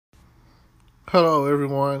Hello,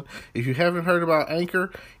 everyone. If you haven't heard about Anchor,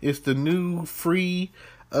 it's the new free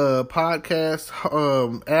podcast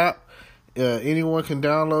app. Anyone can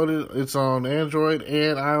download it. It's on Android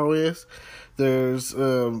and iOS. There's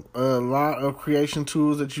a lot of creation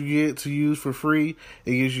tools that you get to use for free.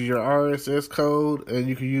 It gives you your RSS code, and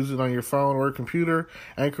you can use it on your phone or computer.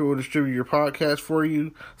 Anchor will distribute your podcast for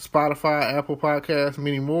you. Spotify, Apple Podcasts,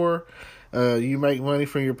 many more. You make money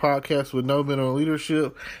from your podcast with no minimum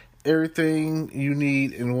leadership. Everything you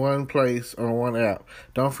need in one place on one app.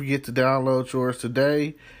 Don't forget to download yours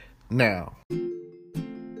today, now.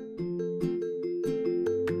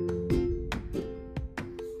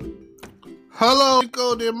 Hello,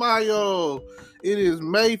 Cinco de Mayo. It is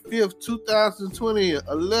May 5th, 2020,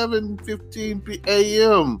 11:15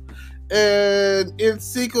 a.m. And it's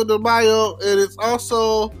Cinco de Mayo, and it's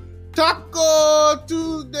also Taco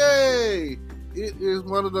Tuesday. It is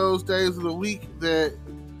one of those days of the week that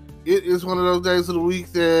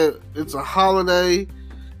it's a holiday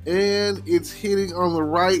and it's hitting on the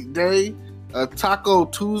right day, a Taco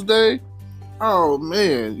Tuesday. Oh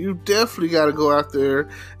man, you definitely got to go out there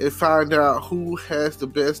and find out who has the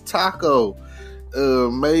best taco.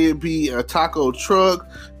 May it be a taco truck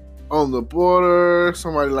on the border,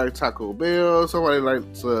 somebody like Taco Bell, somebody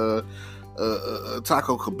likes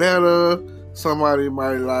Taco Cabana, somebody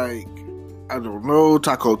might like, I don't know,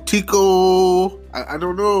 Taco Tico. I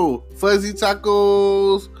don't know. Fuzzy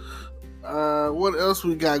tacos. What else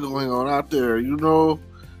we got going on out there? You know,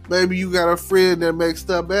 maybe you got a friend that makes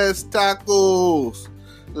the best tacos.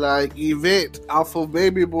 Like Yvette off of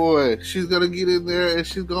Baby Boy. She's going to get in there and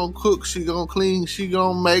she's going to cook. She's going to clean. She's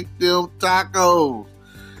going to make them tacos.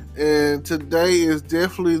 And today is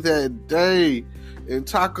definitely that day. And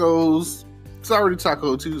tacos, it's already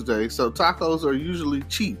Taco Tuesday. So tacos are usually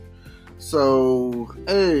cheap. So,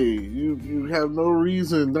 hey, you have no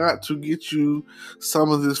reason not to get you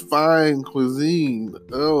some of this fine cuisine.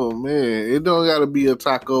 Oh, man. It don't got to be a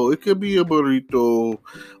taco. It could be a burrito.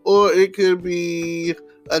 Or it could be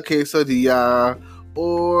a quesadilla.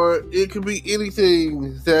 Or it could be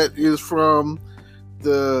anything that is from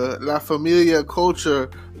the La Familia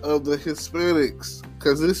culture of the Hispanics.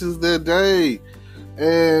 Because this is their day.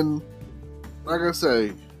 And, like I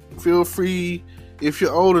say, feel free. If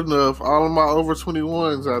you're old enough, all of my over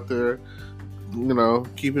 21s out there, you know,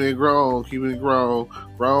 keeping it grown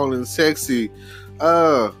and sexy,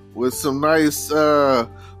 with some nice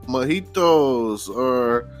mojitos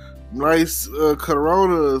or nice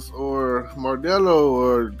Coronas or Modelo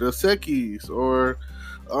or Dos Equis or,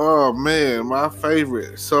 oh man, my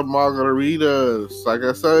favorite, some margaritas. Like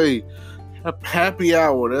I say, happy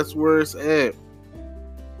hour, that's where it's at.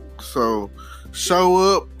 So, show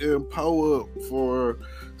up and pull up for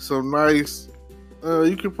some nice,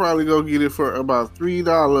 you could probably go get it for about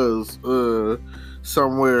 $3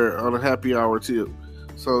 somewhere on a happy hour tip.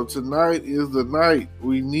 So tonight is the night.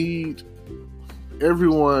 We need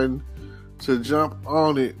everyone to jump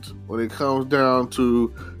on it when it comes down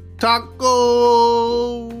to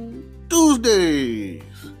Taco Tuesdays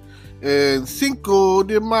and Cinco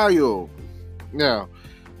de Mayo. Now,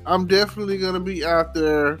 I'm definitely going to be out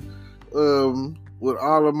there with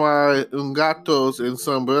all of my gatos and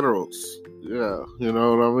sombreros. Yeah, you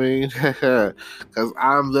know what I mean? Because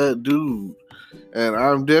I'm that dude. And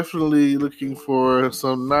I'm definitely looking for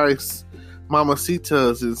some nice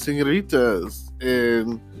mamacitas and senoritas.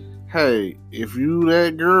 And hey, if you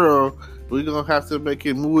that girl, we're going to have to make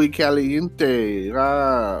it muy caliente.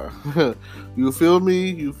 You feel me?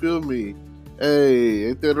 You feel me? Hey,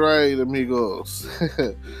 ain't that right, amigos?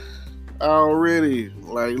 Already,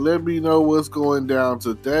 like, let me know what's going down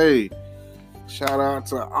today. Shout out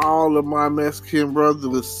to all of my Mexican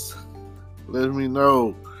brothers. Let me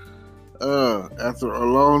know. After a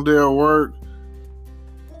long day of work,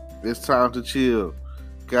 it's time to chill.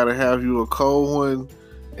 Gotta have you a cold one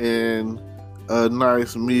and a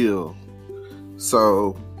nice meal.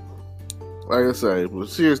 So, like I say, but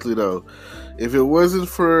seriously though, if it wasn't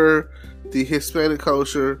for the Hispanic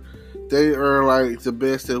culture, they are like the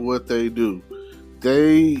best at what they do.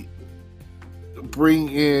 They bring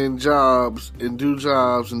in jobs and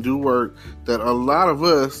do work that a lot of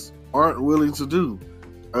us aren't willing to do.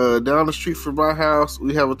 Down the street from my house,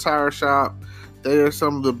 we have a tire shop. They are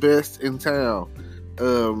some of the best in town.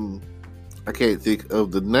 I can't think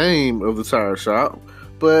of the name of the tire shop,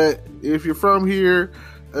 but if you're from here,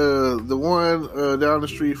 the one down the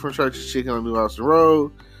street from Church's Chicken on New Austin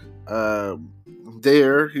Road,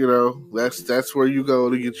 there, you know, that's where you go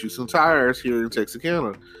to get you some tires here in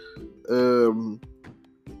Texarkana.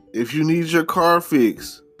 If you need your car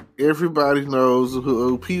fixed, everybody knows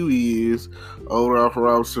who Pee Wee is over off of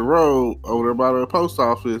Robinson Road, over there by the post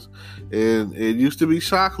office. And it used to be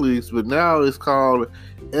Shockley's, but now it's called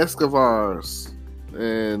Escobar's.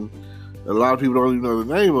 And a lot of people don't even know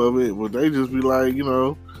the name of it, but they just be like,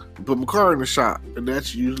 put my car in the shop. And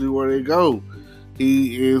that's usually where they go.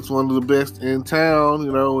 He is one of the best in town,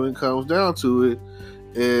 when it comes down to it.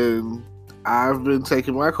 And I've been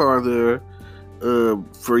taking my car there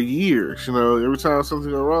for years. Every time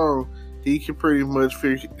something goes wrong, he can pretty much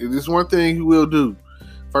figure. There's one thing he will do.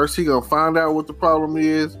 First, he gonna find out what the problem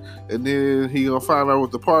is, and then he gonna find out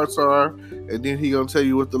what the parts are, and then he gonna tell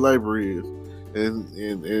you what the labor is. And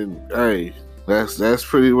hey, that's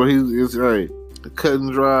pretty what he is. Hey, cut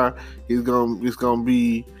and dry. It's gonna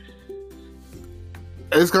be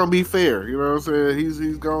fair. You know what I'm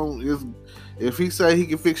saying? If he say he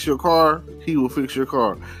can fix your car, he will fix your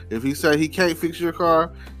car. If he say he can't fix your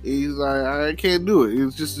car, he's like, I can't do it.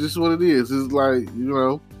 It's just what it is. It's like,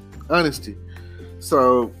 honesty.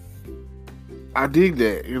 So I dig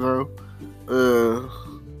that,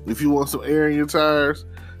 if you want some air in your tires,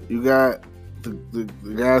 you got the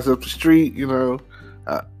guys up the street,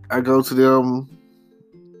 I go to them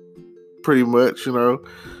pretty much,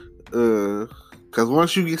 because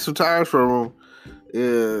once you get some tires from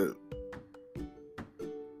them,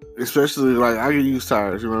 especially like I can use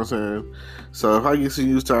tires, you know what I'm saying? So if I get some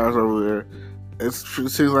used tires over there, it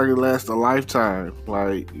seems like it lasts a lifetime.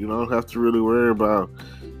 Like, you don't have to really worry about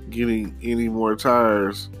getting any more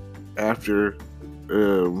tires after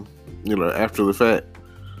the fact.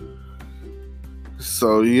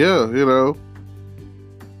 So yeah,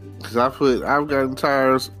 because I've gotten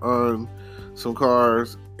tires on some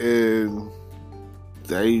cars and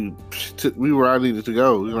they took me where I needed to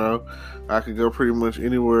go. I could go pretty much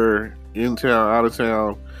anywhere, in town, out of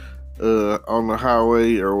town, on the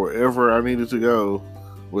highway or wherever I needed to go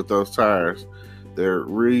with those tires. They're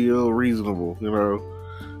real reasonable,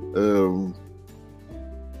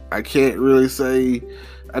 I can't really say.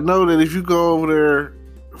 I know that if you go over there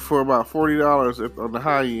for about $40 on the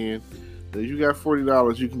high end, if you got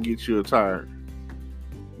 $40, you can get you a tire.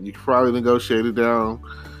 You can probably negotiate it down,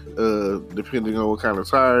 depending on what kind of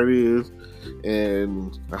tire it is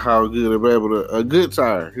and how good a good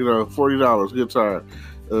tire, $40, good tire.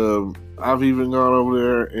 I've even gone over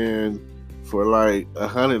there and for like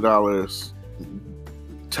 $100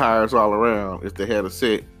 tires all around if they had a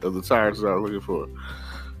set of the tires that I was looking for.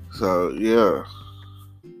 So yeah,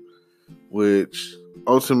 which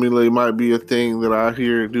ultimately might be a thing that I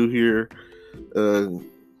do here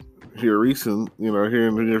recent, here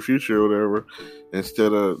in the near future or whatever,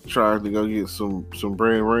 instead of trying to go get some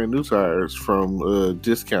brand new tires from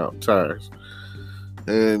discount tires.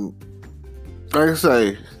 And like I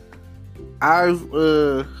say, I've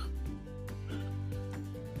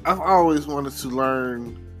always wanted to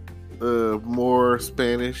learn more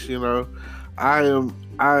Spanish.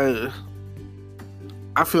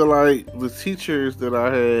 I feel like the teachers that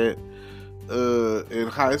I had in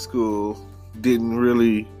high school didn't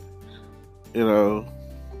really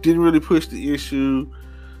push the issue.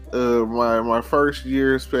 My first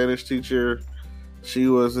year Spanish teacher, she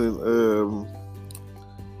wasn't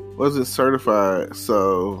certified.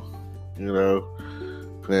 So,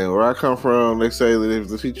 where I come from, they say that if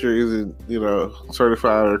the teacher isn't,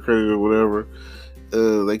 certified or accredited or whatever,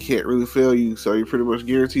 they can't really fail you. So you're pretty much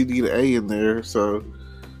guaranteed to get an A in there. So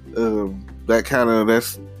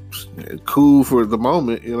that's cool for the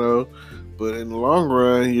moment, But in the long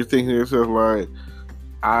run, you're thinking to yourself like,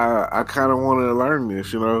 I kind of want to learn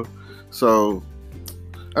this, So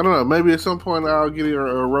I don't know. Maybe at some point I'll get a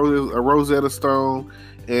Rosetta Stone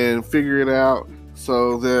and figure it out.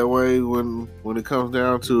 So that way, when it comes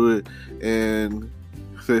down to it and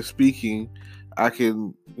they're speaking, I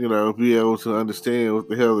can be able to understand what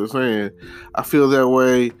the hell they're saying. I feel that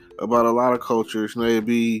way about a lot of cultures.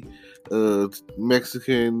 Maybe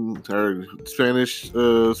Mexican or Spanish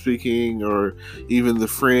speaking, or even the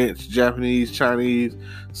French, Japanese, Chinese,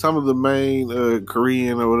 some of the main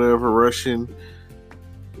Korean or whatever, Russian,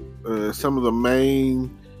 some of the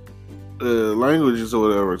main languages or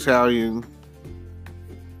whatever, Italian,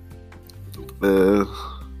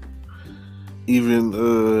 even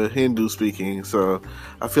Hindu speaking. So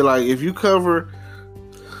I feel like if you cover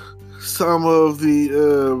some of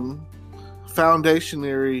the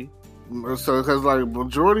foundationary, so because like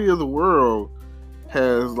majority of the world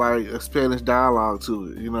has like a Spanish dialogue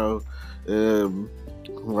to it,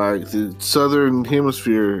 like the southern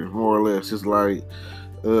hemisphere more or less is like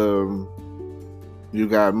you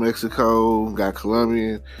got Mexico, got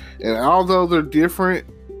Colombian, and although they're different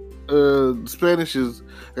Spanish is,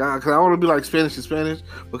 because I want to be like Spanish is Spanish,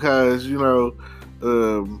 because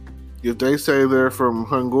if they say they're from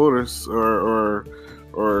Honduras or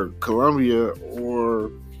Colombia, or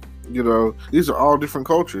these are all different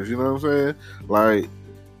cultures. You know what I'm saying? Like,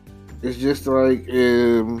 it's just like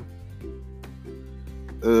if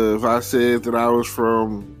I said that I was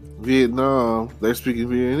from Vietnam, they're speaking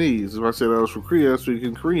Vietnamese. If I said I was from Korea, I'm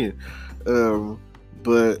speaking Korean.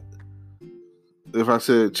 But if I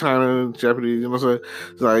said China, Japanese, what I'm saying?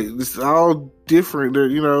 It's like, it's all different.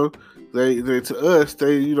 They to us,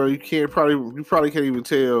 you probably can't even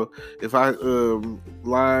tell if I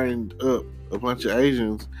lined up a bunch of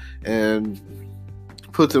Asians and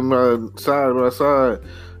put them side by side.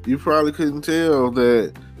 You probably couldn't tell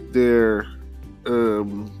that they're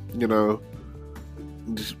you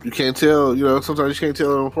can't tell, sometimes you can't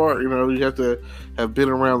tell them apart. You have to have been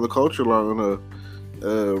around the culture long enough.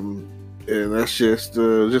 And that's just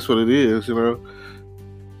what it is,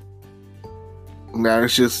 Now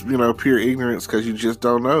it's just, pure ignorance, because you just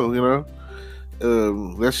don't know,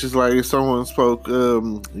 That's just like if someone spoke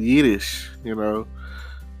Yiddish,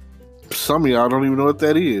 Some of y'all don't even know what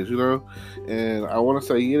that is, And I want to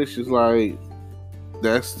say Yiddish is like,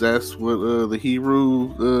 that's what the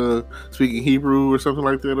Hebrew, speaking Hebrew or something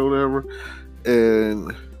like that or whatever.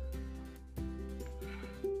 And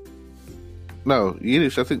no,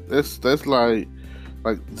 Yiddish, I think that's like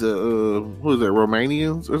the who is that,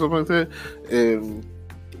 Romanians or something like that. And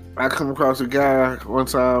I come across a guy one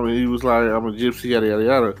time and he was like, I'm a gypsy, yada yada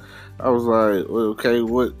yada. I was like, well, okay,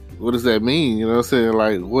 what does that mean? You know what I'm saying?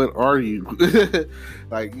 Like, what are you?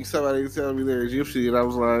 Like, somebody tell me they're a gypsy, and I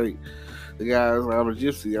was like, the guy was like, I'm a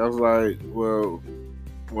gypsy. I was like, well,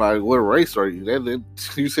 like, what race are you? That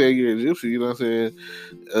you say you're a gypsy, you know what I'm saying?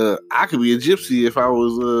 I could be a gypsy if I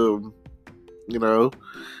was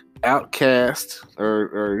outcast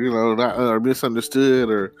or not, or misunderstood,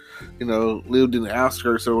 or lived in the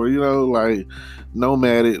outskirts, or like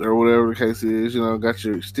nomadic, or whatever the case is. Got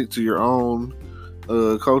your stick to your own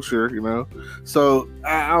culture. So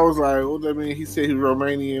I was like, what that mean? He said he was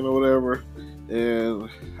Romanian or whatever, and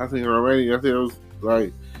I think Romanian, I think it was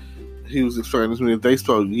like, he was explaining to me if they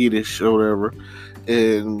spoke Yiddish or whatever,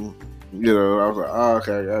 and I was like, oh,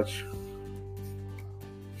 okay, I got you.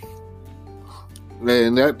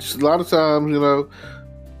 And that's a lot of times,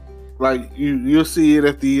 like you'll see it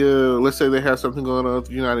at the let's say they have something going on at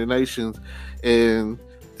the United Nations, and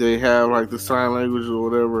they have like the sign language or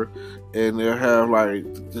whatever, and they'll have like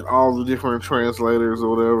all the different translators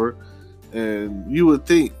or whatever. And you would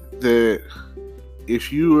think that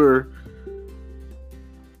if you were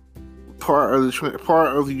part of the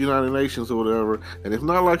United Nations or whatever, and it's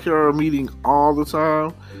not like you're meeting all the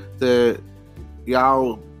time, that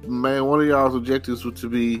one of y'all's objectives would to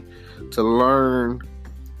be to learn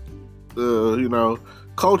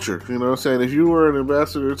culture. You know what I'm saying? If you were an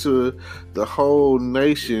ambassador to the whole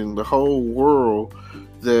nation, the whole world,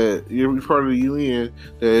 that you're part of the UN,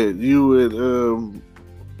 that you would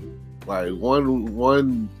like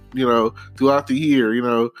one throughout the year,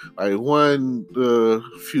 like one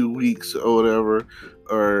few weeks or whatever,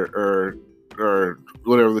 or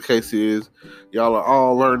whatever the case is, y'all are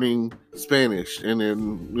all learning Spanish, and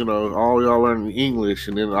then all y'all learning English,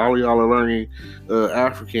 and then all y'all are learning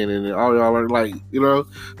African, and then all y'all learn, like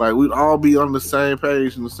like we'd all be on the same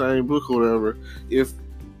page in the same book or whatever. If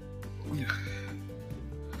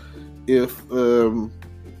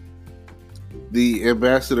the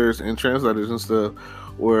ambassadors and translators and stuff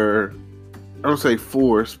were, I don't say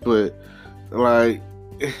forced, but like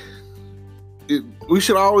we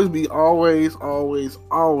should always be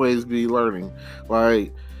learning.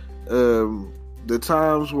 Like the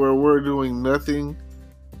times where we're doing nothing,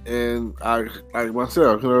 and I like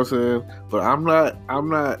myself, you know what I'm saying? But I'm not on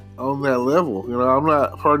that level. I'm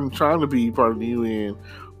not trying to be part of the UN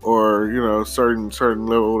or certain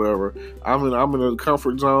level or whatever. I'm in a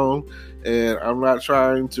comfort zone, and I'm not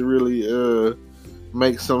trying to really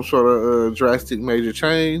make some sort of drastic major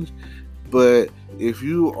change. But if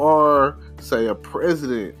you are, say, a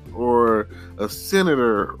president or a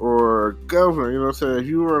senator or a governor, you know what I'm saying? If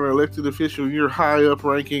you are an elected official, you're high up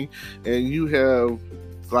ranking, and you have,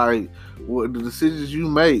 like, what the decisions you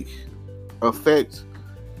make affect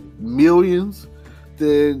millions,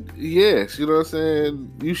 then yes, you know what I'm saying?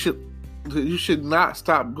 You should not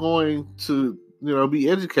stop going to, be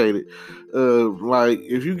educated. Like,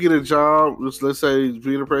 if you get a job, let's say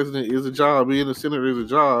being a president is a job, being a senator is a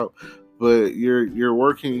job, but you're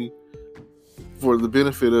working for the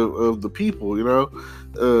benefit of the people,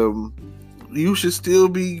 you should still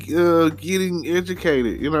be getting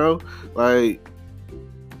educated, like,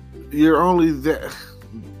 you're only that,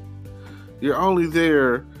 you're only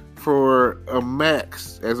there for a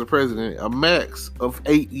max as a president, a max of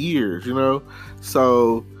 8 years,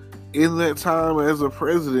 So in that time as a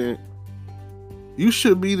president, you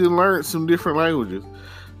should be to learn some different languages.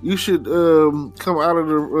 You should come out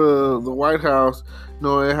of the White House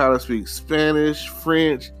knowing how to speak Spanish,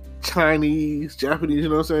 French, Chinese, Japanese, you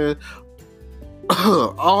know what I'm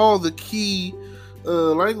saying? All the key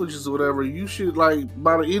languages or whatever. You should, like,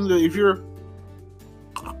 by the end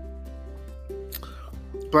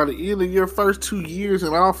of your first 2 years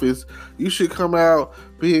in office, you should come out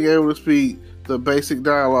being able to speak the basic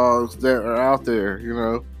dialogues that are out there,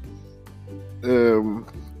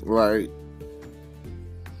 like,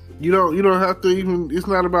 you don't have to even, it's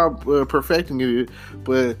not about perfecting it,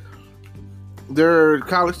 but there are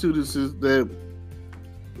college students that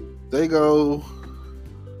they go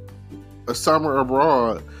a summer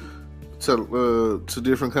abroad to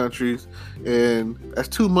different countries, and that's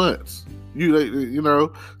 2 months.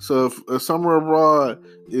 So if a summer abroad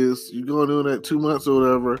is, you're going to do that 2 months or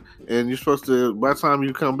whatever, and you're supposed to, by the time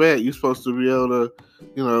you come back, you're supposed to be able to,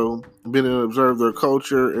 been and observe their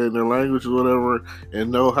culture and their language or whatever, and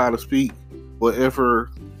know how to speak whatever,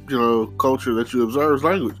 culture that you observe's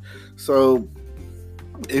language. So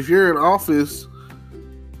if you're in office,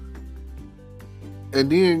 and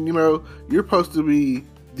then, you're supposed to be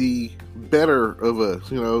the better of us,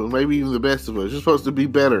 maybe even the best of us. You're supposed to be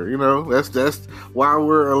better, that's why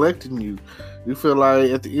we're electing you. You feel like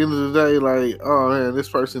at the end of the day, like, oh man, this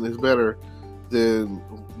person is better than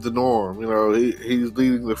the norm. He's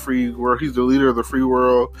leading the free world. He's the leader of the free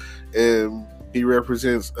world, and he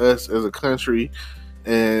represents us as a country,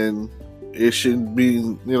 and it shouldn't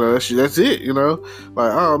be, that's it,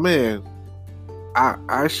 like, oh man,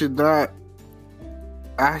 I should not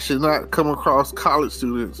come across college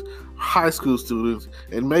students, high school students,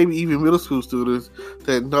 and maybe even middle school students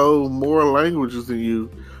that know more languages than you,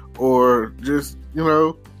 or just,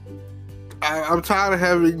 I'm tired of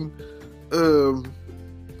having,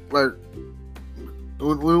 like,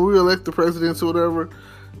 when we elect the presidents or whatever,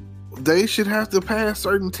 they should have to pass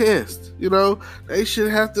certain tests, they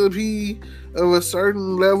should have to be of a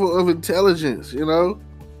certain level of intelligence,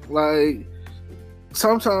 like,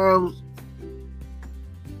 sometimes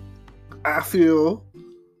I feel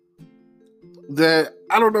that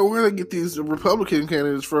I don't know where they get these Republican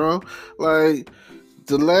candidates from. Like,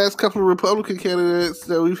 the last couple of Republican candidates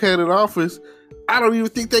that we've had in office, I don't even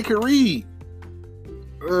think they can read.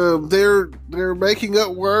 They're making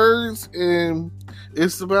up words, and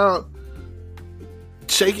it's about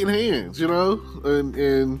shaking hands,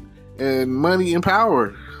 and money and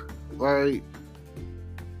power. Like,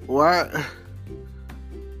 why?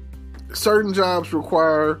 Certain jobs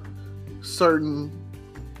require certain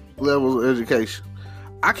levels of education.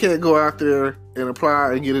 I can't go out there and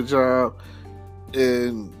apply and get a job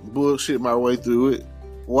and bullshit my way through it.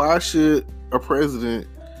 Why should a president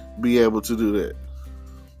be able to do that?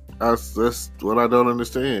 That's what I don't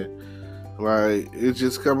understand. Like, it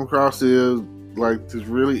just come across as like this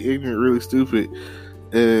really ignorant, really stupid,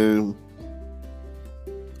 and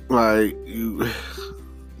like, you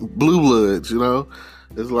blue bloods,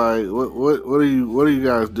 It's like, what are you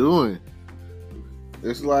guys doing?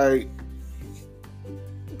 It's like,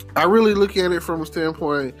 I really look at it from a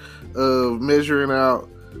standpoint of measuring out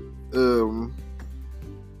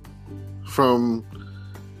from,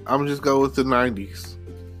 I'm just go with the 90s.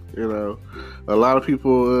 A lot of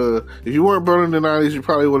people, if you weren't born in the 90s, you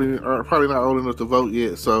are probably not old enough to vote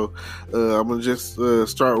yet. So I'm gonna just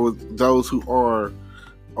start with those who are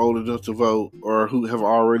old enough to vote, or who have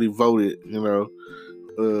already voted,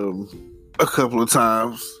 a couple of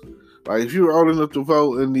times. Like, if you were old enough to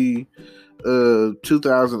vote in the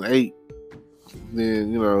 2008,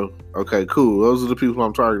 then, okay, cool. Those are the people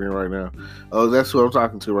I'm targeting right now. Oh, that's who I'm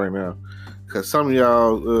talking to right now. Because some of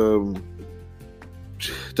y'all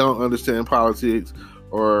don't understand politics,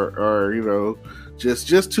 or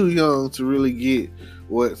just too young to really get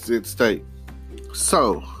what's at stake.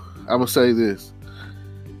 So, I'm going to say this.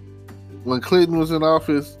 When Clinton was in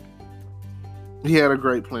office, he had a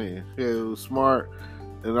great plan. He was smart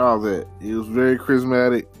and all that. He was very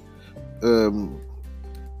charismatic,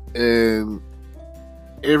 and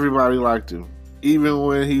everybody liked him, even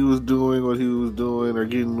when he was doing what he was doing or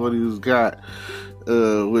getting what he was got,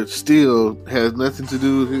 which still has nothing to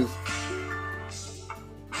do with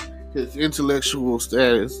his intellectual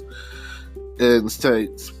status and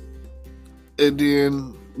states. And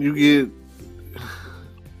then you get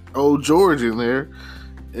old George in there,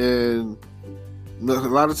 and a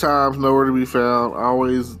lot of times nowhere to be found,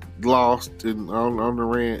 always lost on the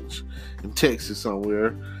ranch in Texas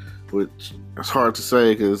somewhere, which is hard to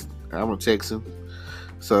say because I'm a Texan,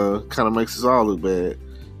 so it kind of makes us all look bad.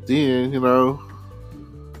 Then,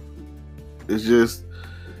 it's just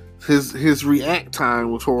his react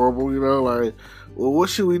time was horrible. Like, well, what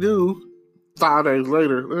should we do? 5 days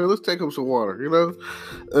later, let's take him some water.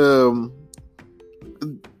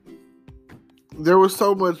 There was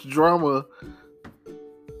so much drama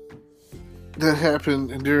that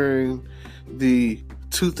happened during the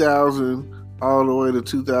 2000 all the way to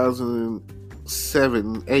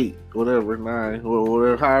 2007, 8, whatever, 9, or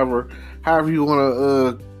whatever, however you want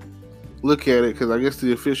to look at it, because I guess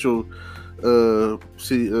the official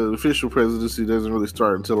official presidency doesn't really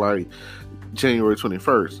start until like January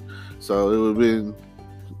 21st. So it would have been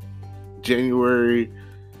January.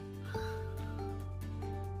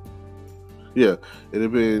 Yeah, it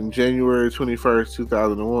had been January 21st,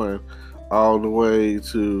 2001, all the way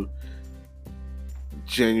to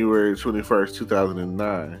January 21st,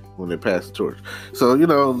 2009, when they passed the torch. So,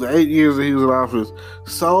 the 8 years that he was in office,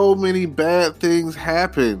 so many bad things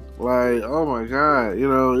happened. Like, oh my God, it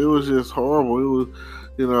was just horrible.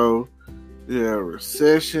 It was,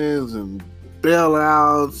 recessions and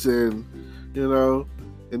bailouts and, and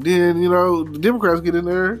then, the Democrats get in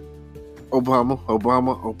there. Obama,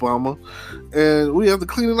 and we have to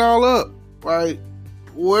clean it all up. Like,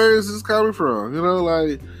 where is this coming from?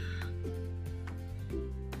 Like,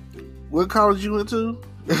 what college you went to?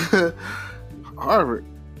 Harvard.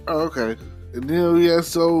 Oh, okay. And then we had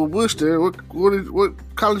Bush there. What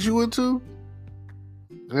college you went to?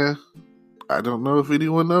 Yeah, I don't know if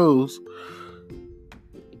anyone knows.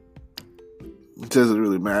 It doesn't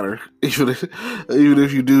really matter, even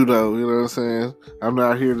if you do know. You know what I'm saying? I'm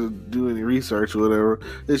not here to do any research or whatever.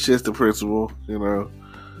 It's just the principle,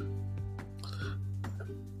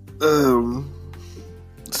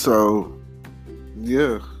 So,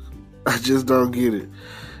 yeah, I just don't get it.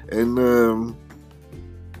 And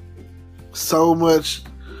so much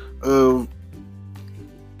of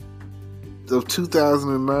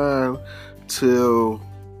 2009 till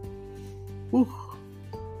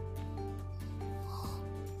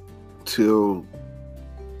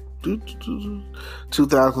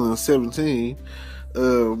 2017.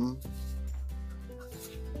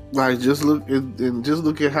 Like, just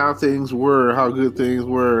look at how things were, how good things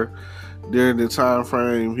were during the time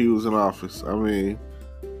frame he was in office. I mean,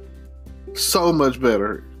 so much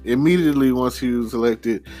better. Immediately once he was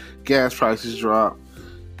elected, gas prices dropped,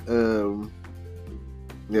 and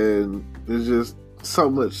it's just so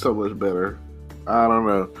much better. I don't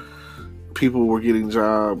know. People were getting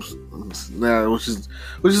jobs now, which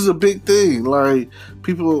is a big thing. Like,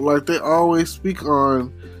 people, like, they always speak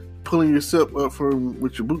on pulling yourself up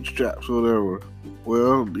with your bootstraps or whatever.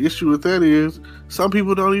 Well, the issue with that is some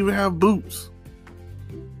people don't even have boots.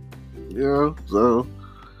 So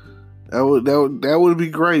that would be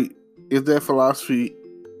great if that philosophy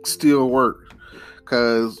still worked.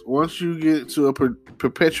 Because once you get to a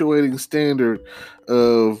perpetuating standard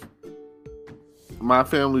of my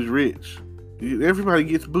family's rich, everybody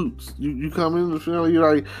gets boots. You come in the family,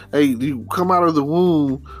 you're like, hey, you come out of the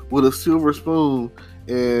womb with a silver spoon,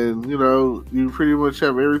 and you pretty much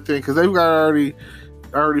have everything, because they've got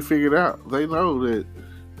already figured out. They know that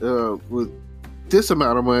with this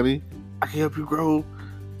amount of money, I can help you grow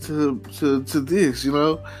to this,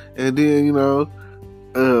 and then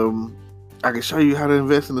I can show you how to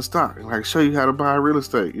invest in the stock, and I can show you how to buy real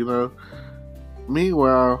estate.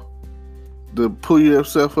 Meanwhile, to pull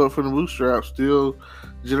yourself up from the bootstraps, still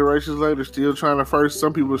generations later,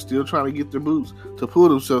 some people are still trying to get their boots to pull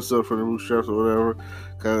themselves up from the bootstraps or whatever.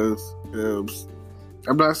 Because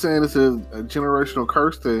I'm not saying it's a generational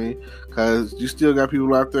curse thing, because you still got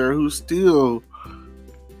people out there who still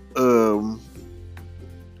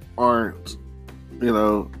aren't,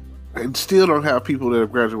 and still don't have people that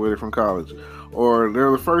have graduated from college, or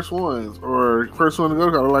they're the first ones, or first one to go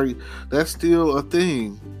to college. Like, that's still a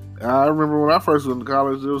thing. I remember when I first went to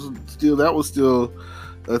college, that was still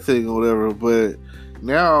a thing or whatever. But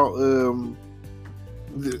now,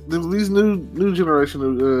 these new generation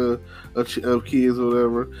of kids or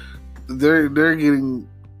whatever, they're getting,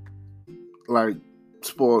 like,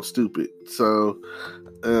 spoiled stupid. So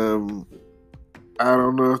I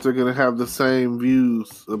don't know if they're gonna have the same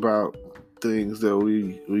views about things that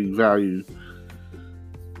we value.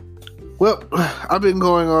 Well, I've been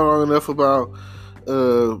going on long enough about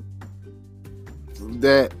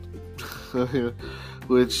that,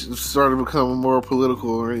 which started becoming more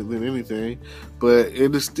political than anything. But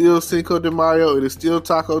it is still Cinco de Mayo. It is still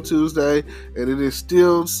Taco Tuesday, and it is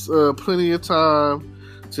still plenty of time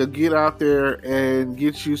to get out there and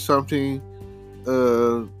get you something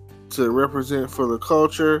to represent for the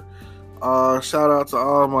culture. Shout out to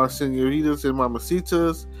all my senoritas and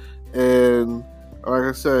mamacitas. And like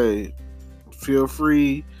I say, feel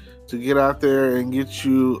free to get out there and get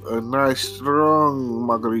you a nice, strong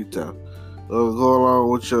margarita. Go along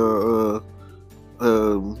with your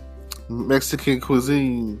Mexican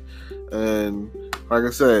cuisine. And like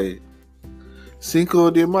I say,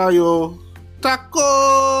 Cinco de Mayo,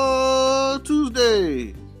 Taco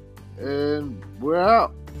Tuesday. And we're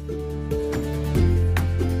out.